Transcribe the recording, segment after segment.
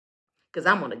because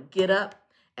I'm going to get up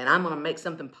and I'm going to make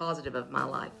something positive of my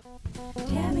life.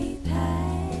 Tammy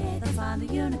Pay, that's I'm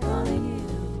the unicorn in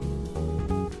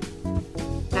you.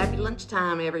 Happy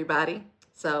lunchtime, everybody.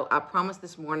 So I promised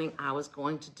this morning I was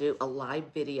going to do a live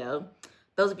video.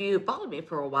 Those of you who followed me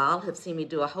for a while have seen me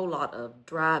do a whole lot of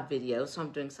drive videos, so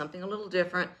I'm doing something a little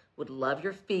different. Would love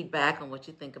your feedback on what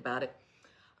you think about it.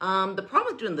 The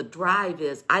problem with doing the drive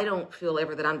is I don't feel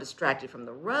ever that I'm distracted from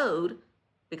the road,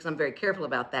 because I'm very careful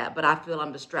about that, but I feel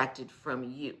I'm distracted from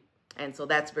you. And so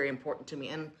that's very important to me.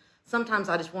 And sometimes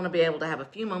I just want to be able to have a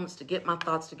few moments to get my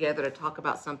thoughts together to talk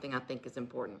about something I think is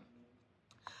important.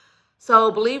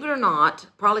 So believe it or not,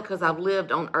 probably because I've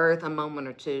lived on earth a moment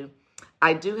or two,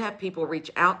 I do have people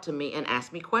reach out to me and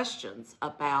ask me questions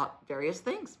about various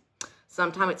things.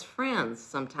 Sometimes it's friends,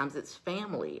 sometimes it's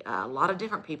family. A lot of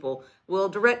different people will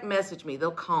direct message me.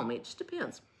 They'll call me. It just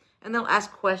depends. And they'll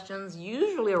ask questions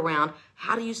usually around,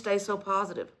 how do you stay so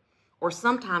positive? Or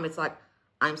sometimes it's like,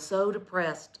 I'm so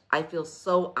depressed. I feel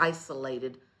so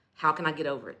isolated. How can I get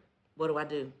over it? What do I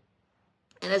do?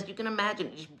 And as you can imagine,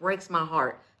 it just breaks my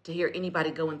heart to hear anybody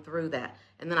going through that.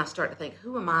 And then I start to think,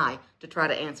 who am I to try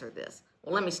to answer this?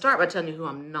 Well, let me start by telling you who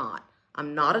I'm not.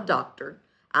 I'm not a doctor.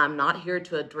 I'm not here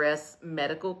to address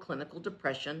medical, clinical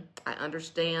depression. I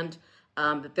understand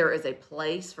that there is a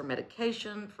place for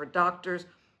medication, for doctors.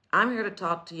 I'm here to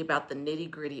talk to you about the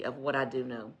nitty-gritty of what I do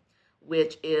know,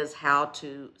 which is how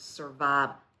to survive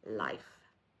life.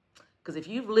 Because if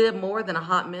you've lived more than a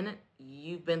hot minute,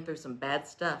 you've been through some bad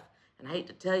stuff. And I hate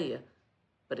to tell you,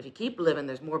 but if you keep living,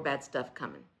 there's more bad stuff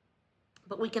coming.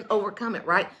 But we can overcome it,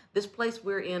 right? This place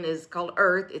we're in is called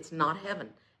Earth. It's not heaven.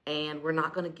 And we're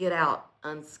not going to get out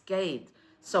unscathed.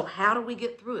 So how do we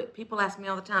get through it? People ask me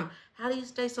all the time, how do you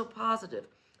stay so positive?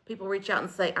 People reach out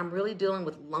and say, I'm really dealing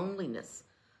with loneliness,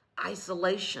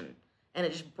 isolation. And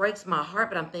it just breaks my heart.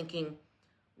 But I'm thinking,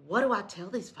 what do I tell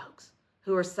these folks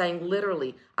who are saying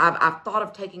literally, I've thought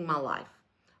of taking my life?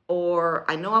 Or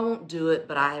I know I won't do it,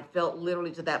 but I have felt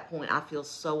literally to that point, I feel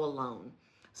so alone.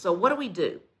 So what do we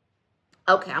do?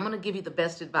 Okay, I'm going to give you the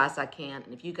best advice I can.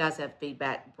 And if you guys have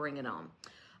feedback, bring it on.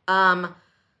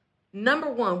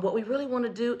 Number one, what we really want to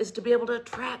do is to be able to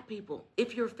attract people.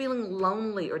 If you're feeling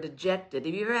lonely or dejected,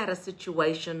 if you're at a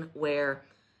situation where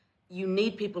you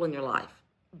need people in your life,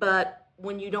 but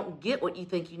when you don't get what you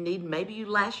think you need, maybe you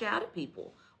lash out at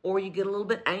people or you get a little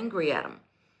bit angry at them.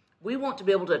 We want to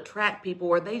be able to attract people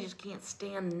where they just can't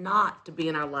stand not to be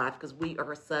in our life because we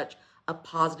are such a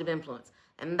positive influence.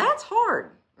 And that's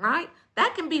hard, right?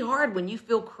 That can be hard when you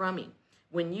feel crummy,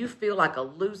 when you feel like a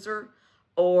loser,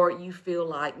 or you feel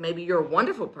like maybe you're a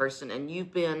wonderful person and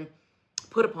you've been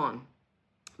put upon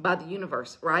by the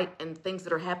universe, right? And things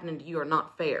that are happening to you are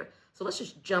not fair. So let's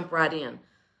just jump right in.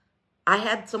 I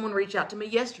had someone reach out to me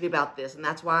yesterday about this, and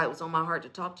that's why it was on my heart to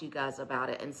talk to you guys about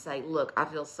it and say, look, I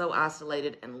feel so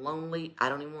isolated and lonely. I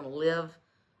don't even want to live.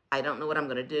 I don't know what I'm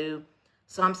going to do.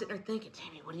 So I'm sitting there thinking,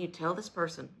 Tammy, what do you tell this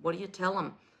person? What do you tell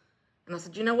them? And I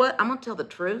said, you know what? I'm going to tell the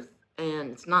truth.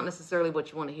 And it's not necessarily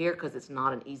what you want to hear because it's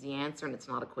not an easy answer and it's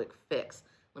not a quick fix.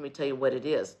 Let me tell you what it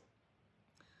is.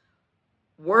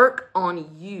 Work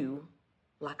on you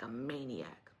like a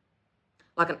maniac,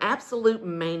 like an absolute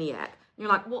maniac. And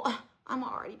you're like, well, I'm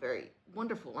already very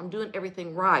wonderful. I'm doing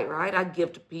everything right? I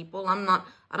give to people. I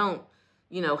don't,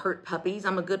 hurt puppies.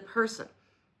 I'm a good person.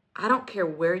 I don't care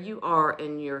where you are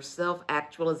in your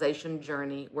self-actualization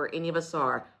journey, where any of us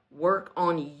are. Work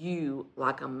on you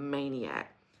like a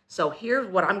maniac. So here's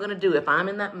what I'm going to do. If I'm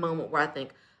in that moment where I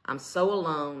think I'm so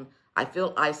alone, I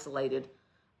feel isolated,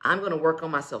 I'm going to work on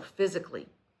myself physically.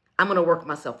 I'm going to work on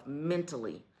myself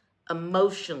mentally,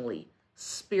 emotionally,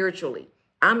 spiritually.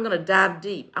 I'm going to dive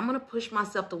deep. I'm going to push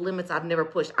myself to limits I've never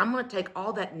pushed. I'm going to take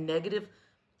all that negative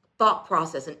thought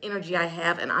process and energy I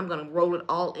have, and I'm going to roll it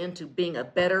all into being a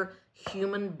better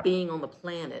human being on the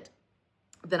planet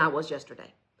than I was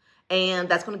yesterday. And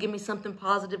that's going to give me something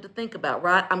positive to think about,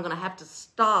 right? I'm going to have to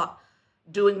stop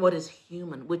doing what is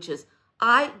human, which is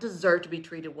I deserve to be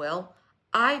treated well.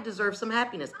 I deserve some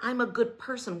happiness. I'm a good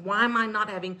person. Why am I not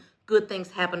having good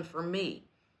things happen for me?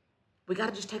 We got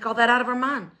to just take all that out of our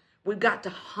mind. We've got to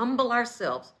humble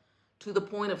ourselves to the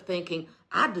point of thinking,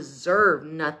 I deserve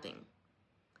nothing.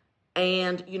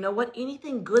 And you know what?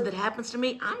 Anything good that happens to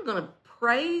me, I'm going to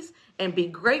praise and be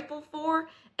grateful for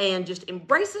and just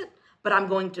embrace it. But I'm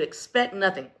going to expect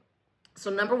nothing.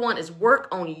 So number one is work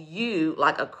on you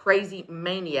like a crazy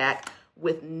maniac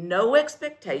with no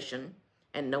expectation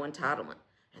and no entitlement.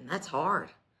 And that's hard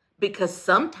because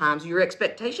sometimes your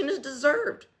expectation is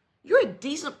deserved. You're a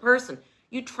decent person.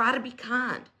 You try to be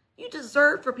kind. You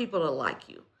deserve for people to like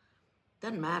you.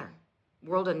 Doesn't matter.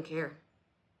 World doesn't care.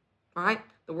 All right?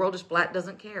 The world just flat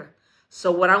doesn't care.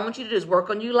 So what I want you to do is work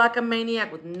on you like a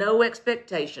maniac with no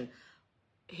expectation.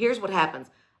 Here's what happens.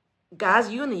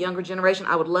 Guys, you in the younger generation,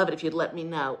 I would love it if you'd let me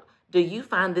know. Do you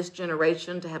find this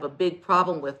generation to have a big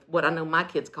problem with what I know my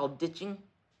kids call ditching?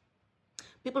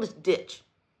 People just ditch.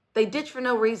 They ditch for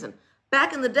no reason.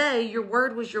 Back in the day, your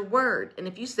word was your word. And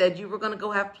if you said you were going to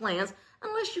go have plans,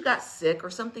 unless you got sick or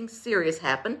something serious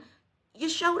happened, you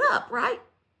showed up, right?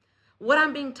 What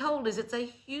I'm being told is it's a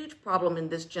huge problem in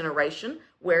this generation,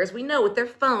 whereas we know with their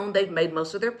phone, they've made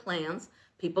most of their plans.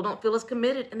 People don't feel as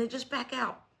committed, and they just back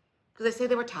out because they say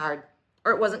they were tired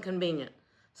or it wasn't convenient.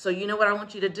 So you know what I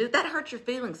want you to do? That hurts your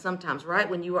feelings sometimes, right?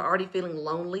 When you were already feeling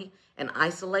lonely and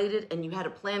isolated and you had a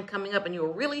plan coming up and you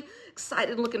were really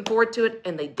excited and looking forward to it,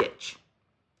 and they ditch.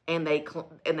 And they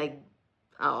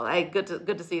oh, hey, good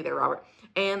to see you there, Robert.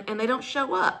 And they don't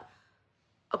show up.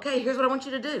 Okay, here's what I want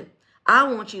you to do. I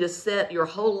want you to set your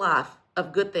whole life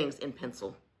of good things in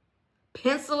pencil.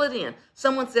 Pencil it in.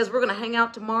 Someone says we're going to hang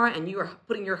out tomorrow and you are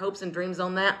putting your hopes and dreams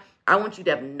on that. I want you to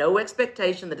have no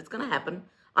expectation that it's going to happen.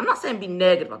 I'm not saying be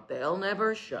negative, like they'll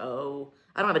never show.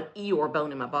 I don't have an Eeyore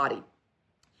bone in my body.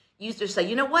 You just say,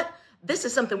 you know what? This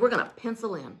is something we're going to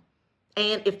pencil in.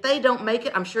 And if they don't make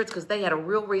it, I'm sure it's because they had a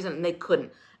real reason and they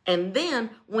couldn't. And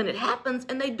then when it happens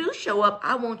and they do show up,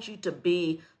 I want you to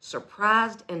be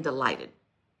surprised and delighted.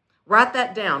 Write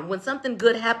that down. When something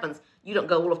good happens, you don't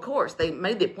go, well, of course, they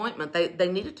made the appointment.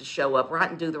 They needed to show up, right,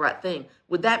 and do the right thing.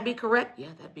 Would that be correct? Yeah,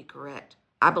 that'd be correct.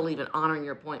 I believe in honoring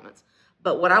your appointments.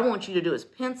 But what I want you to do is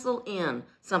pencil in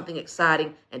something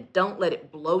exciting and don't let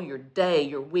it blow your day,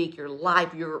 your week, your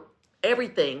life, your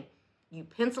everything. You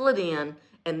pencil it in,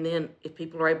 and then if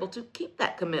people are able to keep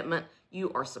that commitment,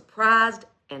 you are surprised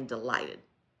and delighted.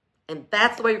 And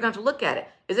that's the way you're going to look at it.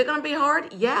 Is it going to be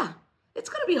hard? Yeah, it's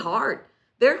going to be hard.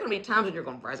 There are going to be times when you're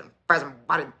going, present,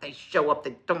 why didn't they show up?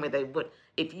 They told me they would.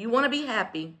 If you want to be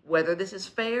happy, whether this is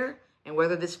fair and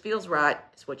whether this feels right,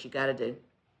 it's what you got to do.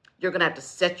 You're going to have to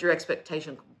set your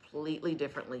expectation completely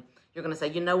differently. You're going to say,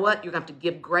 you know what? You're going to have to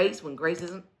give grace when grace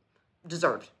isn't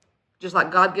deserved. Just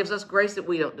like God gives us grace that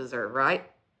we don't deserve, right?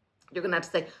 You're going to have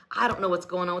to say, I don't know what's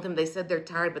going on with them. They said they're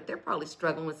tired, but they're probably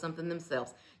struggling with something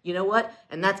themselves. You know what?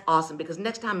 And that's awesome because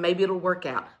next time maybe it'll work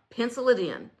out. Pencil it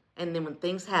in. And then when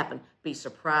things happen, be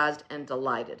surprised and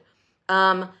delighted.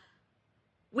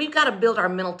 We've got to build our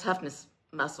mental toughness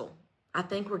muscle. I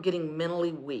think we're getting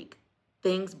mentally weak.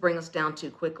 Things bring us down too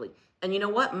quickly. And you know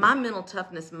what? My mental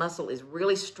toughness muscle is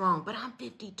really strong, but I'm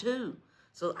 52.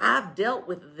 So I've dealt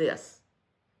with this.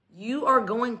 You are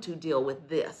going to deal with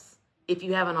this if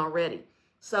you haven't already.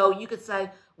 So you could say,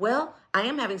 well, I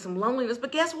am having some loneliness,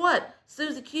 but guess what?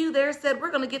 Susie Q there said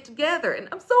we're going to get together, and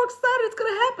I'm so excited it's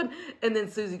going to happen. And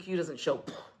then Susie Q doesn't show.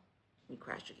 You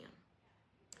crash again.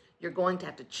 You're going to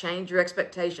have to change your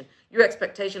expectation. Your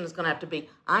expectation is going to have to be,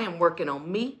 I am working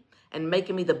on me and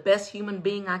making me the best human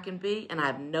being I can be, and I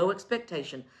have no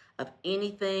expectation of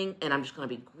anything, and I'm just going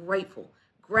to be grateful.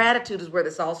 Gratitude is where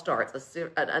this all starts,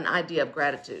 an idea of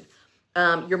gratitude.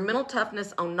 Your mental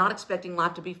toughness on not expecting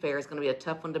life to be fair is going to be a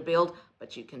tough one to build,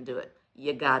 but you can do it.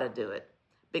 You got to do it.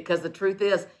 Because the truth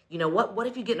is, you know what? What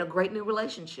if you get in a great new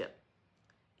relationship?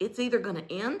 It's either going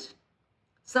to end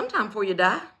sometime before you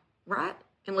die, right?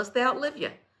 Unless they outlive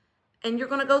you. And you're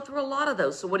going to go through a lot of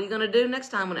those. So what are you going to do next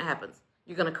time when it happens?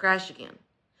 You're going to crash again.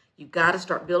 You've got to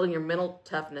start building your mental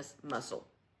toughness muscle.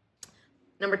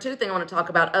 Number 2 thing I want to talk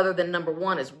about other than number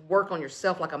 1 is work on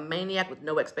yourself like a maniac with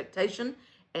no expectation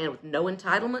and with no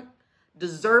entitlement,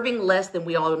 deserving less than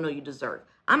we all know you deserve.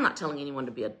 I'm not telling anyone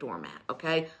to be a doormat,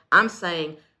 okay? I'm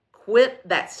saying quit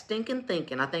that stinking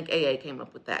thinking. I think AA came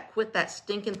up with that. Quit that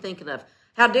stinking thinking of,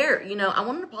 how dare, I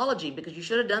want an apology because you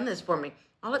should have done this for me.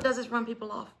 All it does is run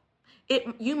people off.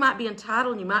 You might be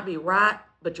entitled and you might be right,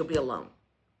 but you'll be alone.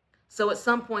 So at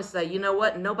some point say, you know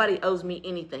what? Nobody owes me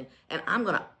anything. And I'm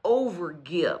going to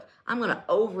overgive. I'm going to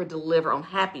over-deliver on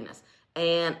happiness.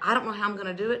 And I don't know how I'm going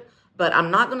to do it, but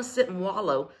I'm not going to sit and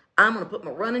wallow. I'm going to put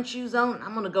my running shoes on and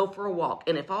I'm going to go for a walk.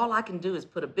 And if all I can do is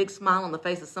put a big smile on the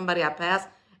face of somebody I pass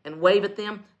and wave at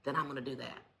them, then I'm going to do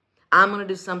that. I'm going to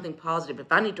do something positive.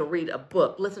 If I need to read a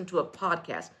book, listen to a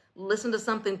podcast, listen to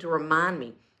something to remind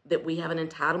me that we have an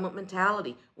entitlement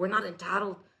mentality. We're not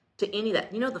entitled to any of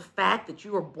that. The fact that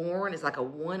you were born is like a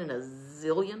 1 in a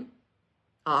zillion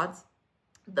odds.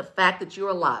 The fact that you're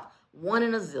alive, 1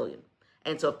 in a zillion.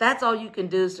 And so if that's all you can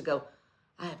do is to go,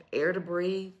 I have air to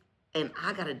breathe, and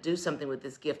I got to do something with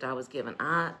this gift I was given.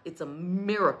 It's a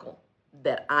miracle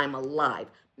that I'm alive.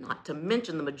 Not to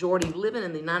mention the majority living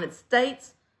in the United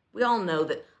States. We all know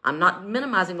that I'm not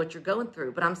minimizing what you're going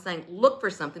through, but I'm saying look for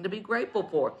something to be grateful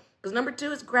for. Because number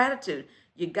 2 is gratitude.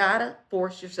 You got to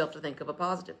force yourself to think of a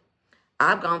positive.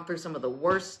 I've gone through some of the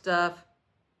worst stuff,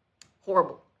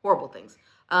 horrible, horrible things.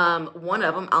 One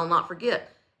of them I'll not forget.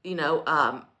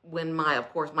 When of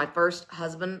course, my first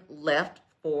husband left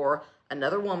for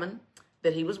another woman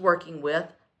that he was working with,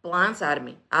 blindsided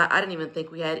me. I didn't even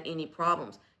think we had any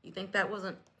problems. You think that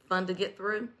wasn't fun to get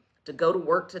through? To go to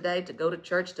work today, to go to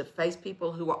church, to face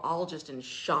people who were all just in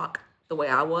shock the way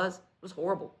I was? It was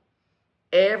horrible.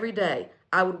 Every day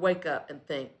I would wake up and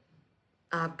think,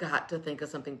 I've got to think of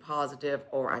something positive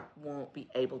or I won't be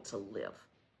able to live.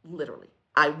 Literally.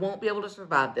 I won't be able to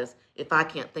survive this if I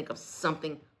can't think of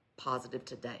something positive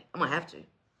today. I'm going to have to.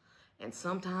 And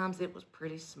sometimes it was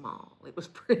pretty small. It was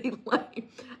pretty lame.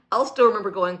 I'll still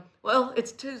remember going, well,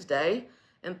 it's Tuesday,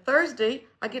 and Thursday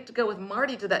I get to go with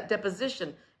Marty to that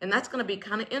deposition, and that's going to be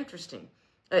kind of interesting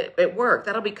at work.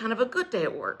 That'll be kind of a good day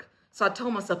at work. So I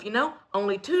told myself,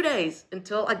 only 2 days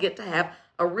until I get to have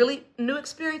a really new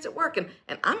experience at work, and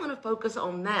I'm going to focus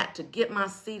on that to get my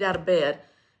seat out of bed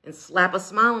and slap a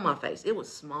smile on my face. It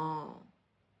was small.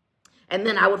 And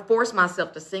then I would force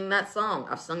myself to sing that song.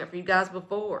 I've sung it for you guys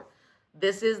before.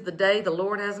 This is the day the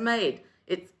Lord has made.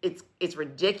 It's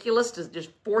ridiculous to just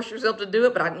force yourself to do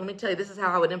it, but let me tell you, this is how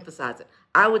I would emphasize it.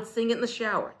 I would sing it in the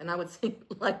shower, and I would sing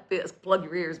it like this. Plug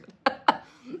your ears.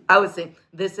 I would sing,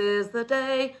 this is the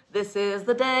day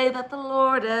that the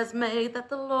Lord has made, that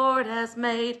the Lord has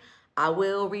made. I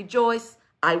will rejoice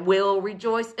and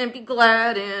be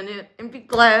glad in it, and be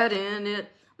glad in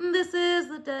it. This is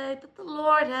the day that the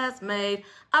Lord has made.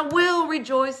 I will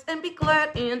rejoice and be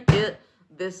glad in it.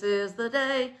 This is the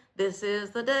day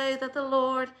that the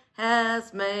Lord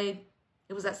has made.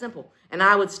 It was that simple. And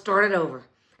I would start it over.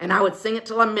 And I would sing it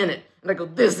till I meant it. And I'd go,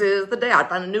 this is the day. I'd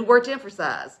find a new word to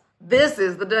emphasize. This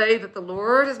is the day that the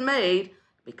Lord has made,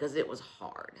 because it was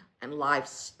hard. And life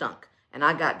stunk. And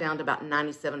I got down to about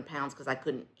 97 pounds because I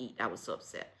couldn't eat. I was so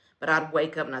upset. But I'd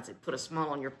wake up and I'd say, put a smile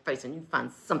on your face and you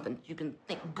find something you can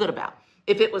think good about.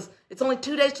 If it's only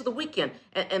 2 days to the weekend,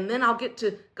 and then I'll get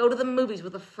to go to the movies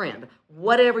with a friend.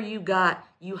 Whatever you got,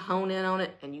 you hone in on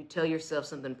it, and you tell yourself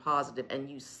something positive,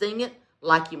 and you sing it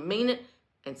like you mean it,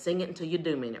 and sing it until you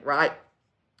do mean it, right?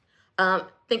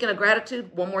 Thinking of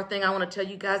gratitude, one more thing I want to tell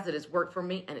you guys that has worked for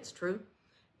me, and it's true.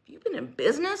 If you've been in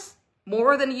business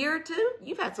more than a year or two,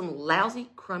 you've had some lousy,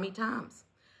 crummy times.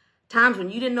 Times when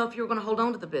you didn't know if you were going to hold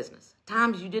on to the business.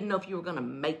 Times you didn't know if you were going to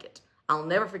make it. I'll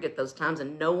never forget those times,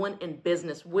 and no one in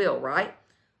business will, right?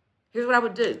 Here's what I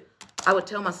would do. I would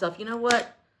tell myself, you know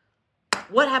what?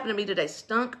 What happened to me today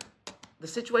stunk. The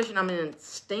situation I'm in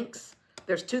stinks.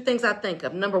 There's 2 things I think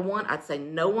of. Number 1, I'd say,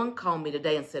 no one called me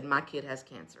today and said, my kid has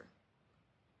cancer.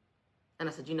 And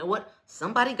I said, you know what?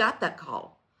 Somebody got that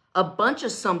call. A bunch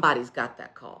of somebody's got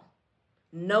that call.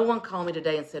 No one called me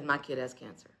today and said, my kid has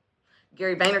cancer.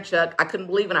 Gary Vaynerchuk, I couldn't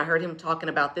believe when I heard him talking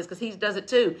about this, because he does it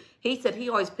too. He said he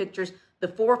always pictures the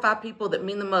 4 or 5 people that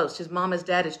mean the most: his mom, his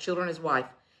dad, his children, his wife.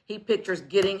 He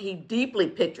deeply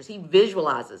pictures, he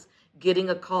visualizes getting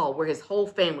a call where his whole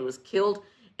family was killed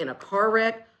in a car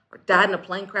wreck or died in a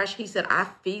plane crash. He said, I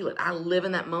feel it. I live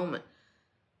in that moment.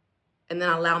 And then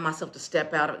I allow myself to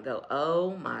step out of it and go,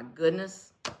 oh my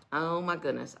goodness,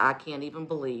 I can't even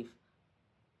believe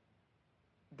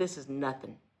this is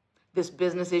nothing. This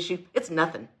business issue, it's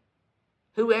nothing.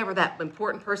 Whoever that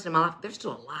important person in my life, they're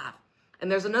still alive. And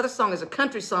there's another song, there's a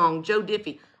country song, Joe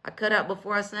Diffie. I cut out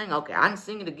before I sang. Okay, I can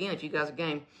sing it again if you guys are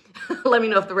game. Let me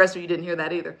know if the rest of you didn't hear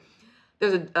that either.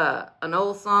 There's an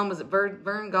old song, was it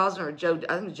Vern Gosdin or Joe?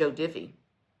 I think it was Joe Diffie.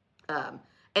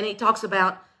 And he talks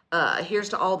about, here's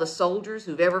to all the soldiers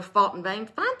who've ever fought in vain.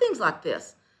 Find things like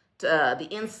this. The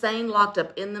insane locked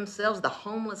up in themselves, the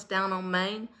homeless down on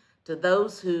Main, to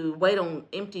those who wait on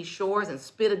empty shores and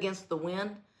spit against the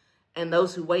wind, and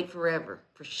those who wait forever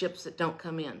for ships that don't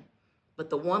come in.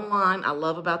 But the one line I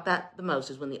love about that the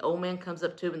most is when the old man comes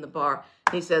up to him in the bar,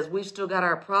 and he says, we've still got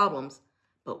our problems,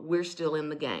 but we're still in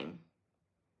the game.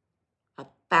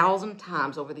 1,000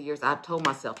 times over the years, I've told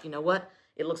myself, you know what?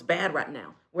 It looks bad right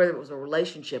now. Whether it was a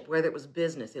relationship, whether it was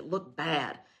business, it looked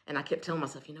bad. And I kept telling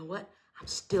myself, you know what? I'm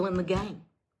still in the game.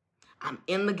 I'm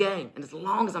in the game. And as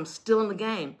long as I'm still in the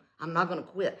game, I'm not going to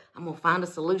quit. I'm going to find a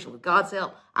solution. With God's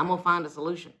help, I'm going to find a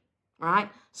solution. Right?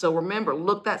 So remember,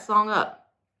 look that song up.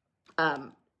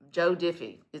 Joe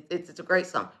Diffie. It's a great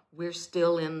song. We're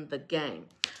still in the game.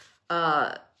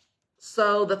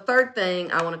 So the third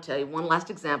thing I want to tell you, one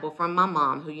last example from my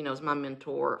mom, who is my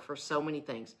mentor for so many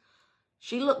things.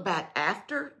 She looked back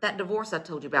after that divorce I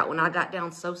told you about, when I got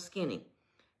down so skinny.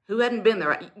 Who hadn't been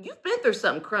there? You've been through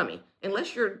something crummy,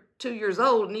 unless you're 2 years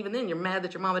old, and even then you're mad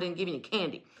that your mama didn't give you any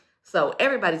candy. So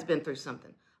everybody's been through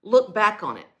something. Look back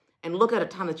on it and look at a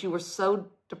time that you were so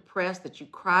depressed that you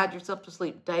cried yourself to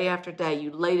sleep day after day.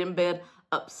 You laid in bed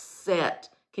upset.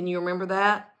 Can you remember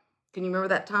that? Can you remember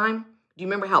that time? Do you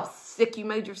remember how sick you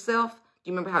made yourself? Do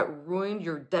you remember how it ruined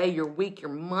your day, your week,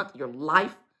 your month, your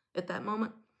life at that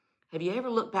moment? Have you ever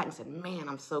looked back and said, man,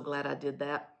 I'm so glad I did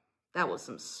that? That was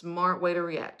some smart way to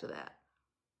react to that.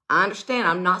 I understand.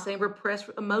 I'm not saying repress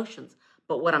emotions,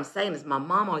 but what I'm saying is my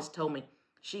mom always told me,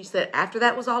 she said after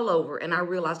that was all over and I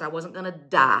realized I wasn't going to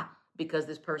die because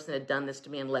this person had done this to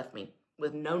me and left me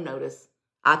with no notice.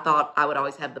 I thought I would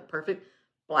always have the perfect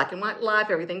black and white life,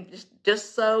 everything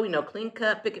just so, clean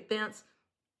cut, picket fence,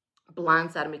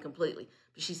 blindsided me completely.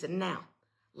 But she said, now,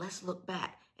 let's look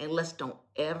back and let's don't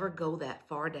ever go that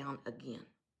far down again.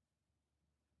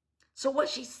 So what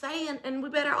she's saying, and we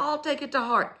better all take it to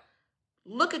heart,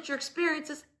 look at your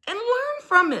experiences and learn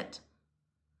from it.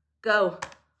 Go,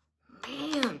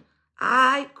 man,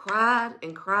 I cried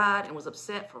and was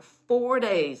upset for 4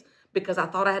 days because I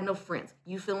thought I had no friends.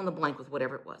 You fill in the blank with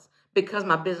whatever it was. Because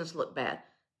my business looked bad.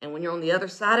 And when you're on the other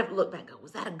side of it, look back and go,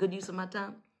 was that a good use of my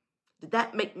time? Did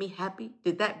that make me happy?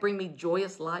 Did that bring me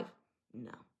joyous life?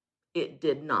 No, it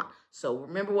did not. So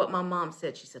remember what my mom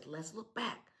said. She said, let's look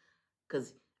back.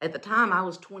 Because at the time I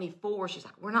was 24, she's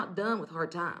like, we're not done with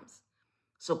hard times.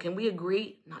 So can we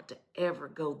agree not to ever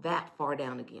go that far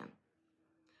down again?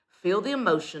 Feel the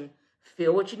emotion,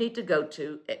 feel what you need to go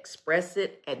to, express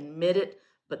it, admit it,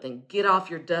 but then get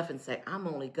off your duff and say, I'm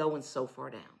only going so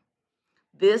far down.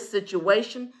 This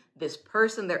situation, this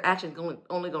person, their action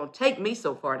only going to take me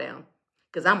so far down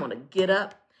because I'm going to get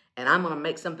up and I'm going to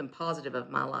make something positive of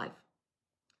my life.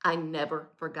 I never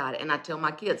forgot it. And I tell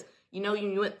my kids,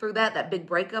 you went through that big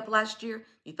breakup last year,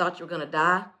 you thought you were going to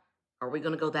die. Are we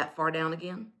going to go that far down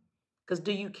again? Because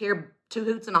do you care two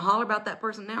hoots and a holler about that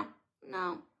person now?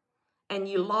 No. And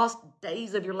you lost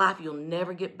days of your life you'll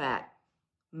never get back.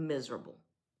 Miserable.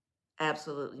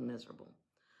 Absolutely miserable.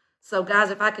 So guys,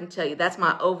 if I can tell you, that's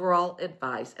my overall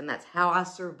advice, and that's how I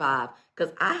survive,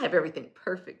 because I have everything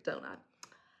perfect, don't I?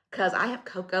 Because I have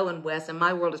Coco and Wes, and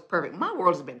my world is perfect. My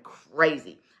world has been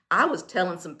crazy. I was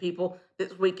telling some people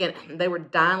this weekend, and they were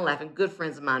dying laughing, good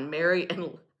friends of mine, Mary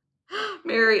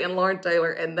and Lauren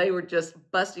Taylor, and they were just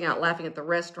busting out laughing at the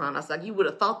restaurant. I was like, you would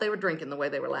have thought they were drinking the way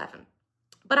they were laughing.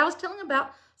 But I was telling them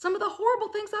about some of the horrible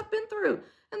things I've been through.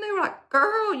 And they were like,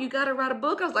 girl, you got to write a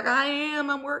book. I was like,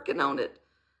 I'm working on it.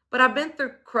 But I've been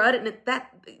through crud,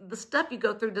 and the stuff you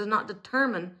go through does not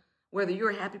determine whether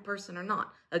you're a happy person or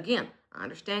not. Again, I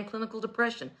understand clinical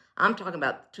depression. I'm talking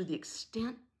about to the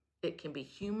extent it can be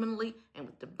humanly and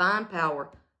with divine power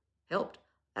helped.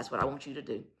 That's what I want you to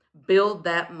do. Build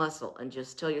that muscle and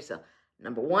just tell yourself,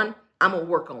 number one, I'm going to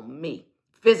work on me.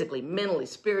 Physically, mentally,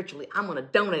 spiritually, I'm going to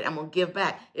donate. I'm going to give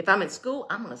back. If I'm in school,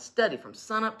 I'm going to study from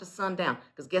sun up to sundown.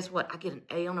 Because guess what? I get an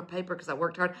A on a paper because I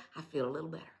worked hard. I feel a little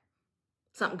better.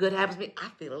 Something good happens to me, I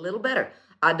feel a little better.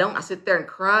 I don't. I sit there and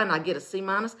cry and I get a C-.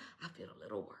 I feel a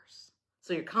little worse.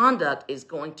 So your conduct is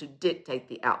going to dictate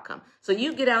the outcome. So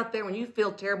you get out there when you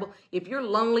feel terrible. If you're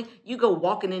lonely, you go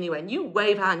walking anyway and you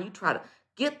wave high and you try to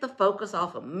get the focus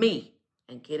off of me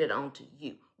and get it onto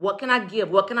you. What can I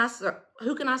give? What can I serve?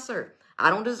 Who can I serve? I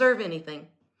don't deserve anything.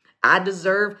 I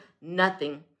deserve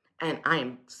nothing. And I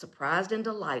am surprised and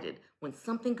delighted when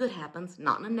something good happens,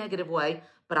 not in a negative way,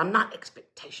 but I'm not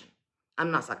expectation. I'm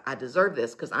not like, I deserve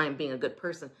this because I am being a good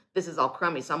person. This is all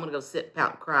crummy, so I'm going to go sit,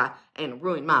 pout, and cry and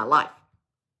ruin my life.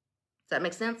 Does that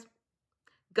make sense?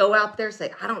 Go out there,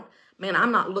 say,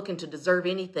 I'm not looking to deserve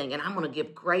anything, and I'm going to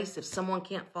give grace if someone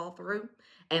can't fall through,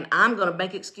 and I'm going to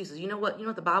make excuses. You know what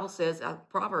the Bible says,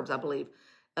 Proverbs, I believe,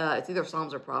 it's either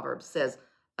Psalms or Proverbs, says,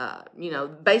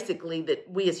 basically that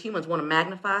we as humans want to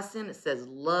magnify sin. It says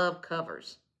love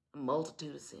covers a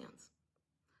multitude of sins.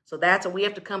 So that's we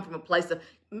have to come from a place of,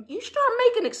 you start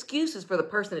making excuses for the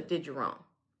person that did you wrong.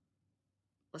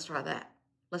 Let's try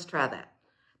that.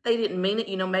 They didn't mean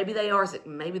it. Maybe they are sick.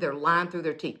 Maybe they're lying through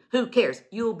their teeth. Who cares?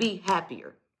 You'll be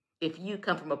happier if you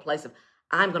come from a place of,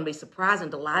 I'm going to be surprised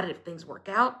and delighted if things work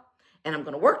out, and I'm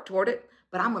going to work toward it,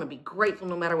 but I'm going to be grateful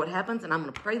no matter what happens, and I'm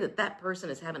going to pray that person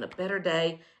is having a better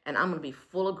day, and I'm going to be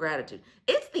full of gratitude.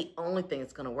 It's the only thing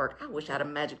that's going to work. I wish I had a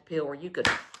magic pill where you could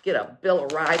get a Bill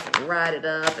of Rights and write it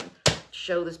up and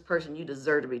show this person you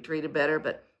deserve to be treated better,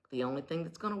 but the only thing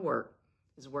that's going to work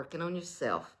is working on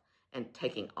yourself and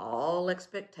taking all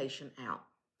expectation out.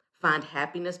 Find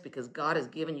happiness because God has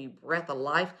given you breath of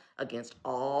life against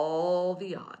all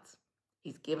the odds.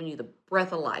 He's given you the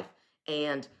breath of life.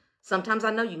 And sometimes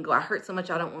I know you can go, I hurt so much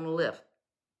I don't want to live.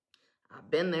 I've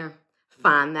been there.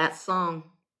 Find that song.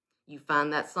 You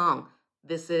find that song.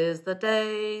 This is the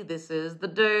day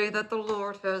that the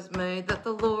Lord has made, that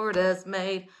the Lord has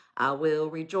made. I will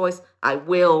rejoice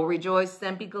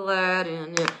and be glad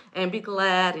in it, and be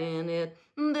glad in it.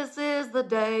 This is the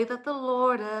day that the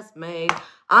Lord has made.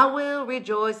 I will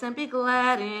rejoice and be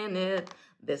glad in it.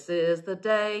 This is the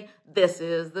day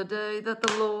that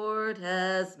the Lord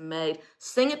has made.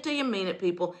 Sing it till you mean it,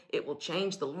 people. It will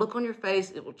change the look on your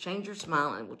face. It will change your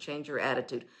smile, and it will change your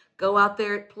attitude. Go out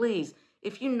there, please.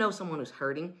 If you know someone who's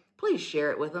hurting, please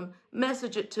share it with them.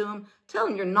 Message it to them. Tell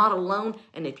them you're not alone.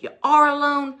 And if you are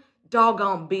alone,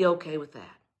 doggone, be okay with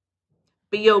that.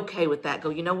 Be okay with that. Go,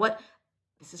 you know what?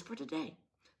 This is for today.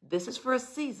 This is for a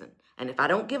season. And if I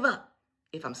don't give up,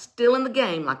 if I'm still in the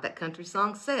game, like that country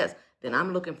song says, then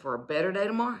I'm looking for a better day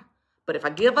tomorrow. But if I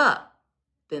give up,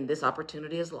 then this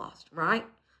opportunity is lost, right?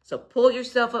 So pull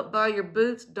yourself up by your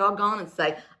boots, doggone, and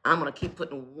say, I'm going to keep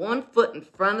putting one foot in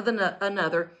front of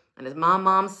another. And as my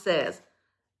mom says,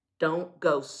 don't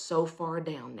go so far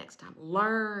down next time.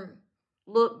 Learn.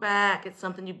 Look back at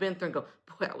something you've been through and go,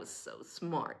 boy, I was so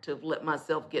smart to have let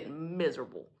myself get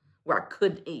miserable where I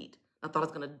couldn't eat. I thought I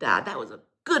was going to die. That was a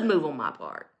good move on my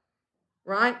part,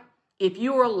 right? If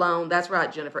you're alone, that's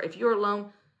right, Jennifer. If you're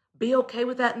alone, be okay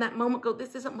with that in that moment. Go,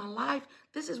 this isn't my life.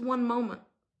 This is one moment.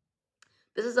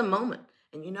 This is a moment.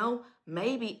 And you know,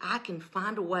 maybe I can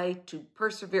find a way to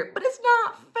persevere, but it's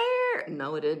not fair.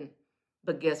 No, it isn't.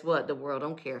 But guess what? The world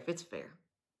don't care if it's fair.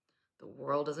 The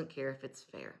world doesn't care if it's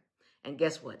fair. And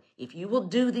guess what? If you will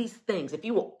do these things, if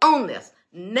you will own this,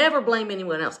 never blame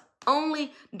anyone else.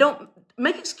 Only don't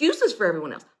make excuses for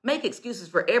everyone else. Make excuses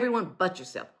for everyone but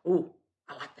yourself. Ooh,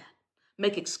 I like that.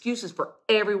 Make excuses for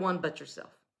everyone but yourself.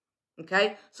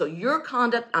 Okay? So your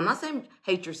conduct, I'm not saying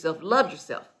hate yourself, love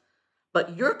yourself.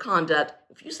 But your conduct,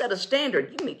 if you set a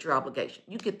standard, you meet your obligation.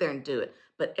 You get there and do it.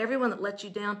 But everyone that lets you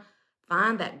down,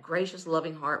 find that gracious,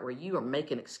 loving heart where you are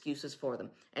making excuses for them.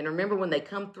 And remember, when they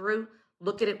come through,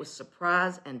 look at it with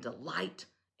surprise and delight.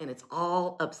 And it's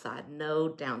all upside, no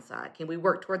downside. Can we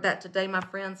work toward that today, my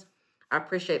friends? I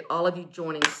appreciate all of you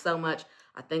joining so much.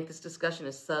 I think this discussion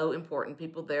is so important.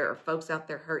 People, there are folks out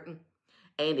there hurting.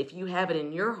 And if you have it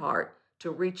in your heart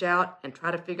to reach out and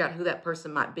try to figure out who that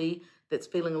person might be that's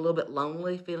feeling a little bit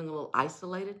lonely, feeling a little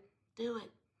isolated, do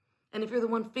it. And if you're the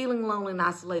one feeling lonely and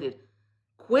isolated,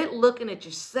 quit looking at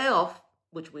yourself,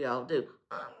 which we all do.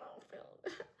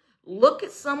 Look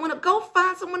at someone, go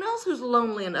find someone else who's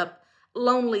lonely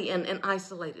and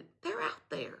isolated. They're out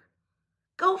there.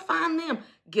 Go find them.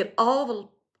 Get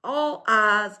all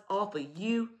eyes off of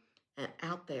you and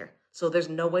out there. So there's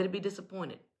no way to be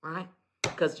disappointed, right?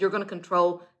 Because you're going to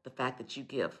control the fact that you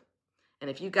give. And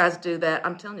if you guys do that,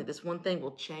 I'm telling you, this one thing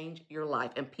will change your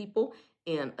life. And people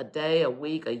in a day, a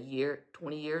week, a year,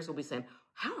 20 years will be saying,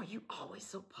 how are you always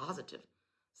so positive?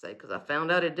 Say, because I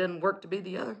found out it didn't work to be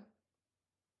the other.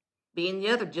 Being the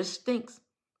other just stinks.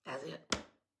 That's it.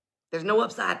 There's no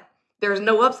upside. There's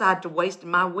no upside to wasting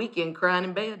my weekend crying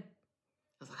in bed.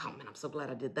 I was like, oh man, I'm so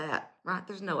glad I did that. Right?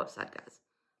 There's no upside, guys.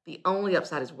 The only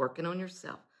upside is working on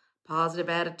yourself. Positive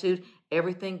attitude.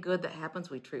 Everything good that happens,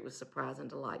 we treat with surprise and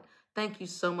delight. Thank you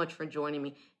so much for joining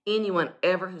me. Anyone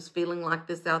ever who's feeling like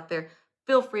this out there,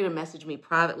 feel free to message me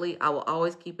privately. I will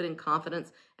always keep it in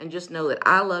confidence. And just know that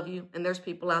I love you. And there's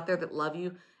people out there that love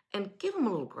you. And give them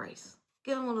a little grace.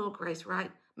 Give them a little grace,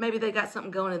 right? Maybe they got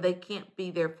something going and they can't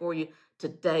be there for you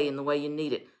today in the way you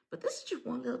need it. But this is just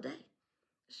one little day.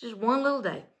 It's just one little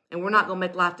day. And we're not going to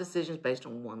make life decisions based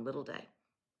on one little day.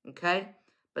 Okay?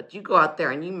 But you go out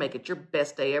there and you make it your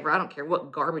best day ever. I don't care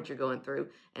what garbage you're going through.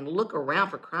 And look around,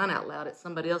 for crying out loud, at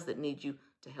somebody else that needs you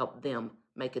to help them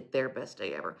make it their best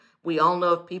day ever. We all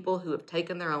know of people who have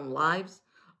taken their own lives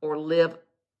or live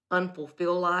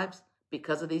unfulfilled lives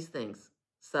because of these things.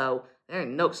 So there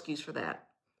ain't no excuse for that.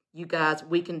 You guys,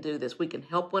 we can do this. We can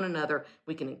help one another.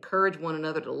 We can encourage one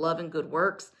another to love and good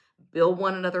works, build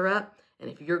one another up. And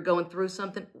if you're going through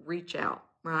something, reach out,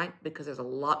 right? Because there's a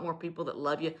lot more people that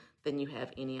love you than you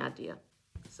have any idea.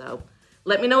 So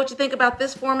let me know what you think about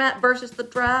this format versus the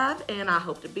drive. And I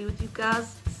hope to be with you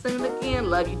guys soon again.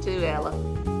 Love you too, Ella.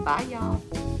 Bye, y'all.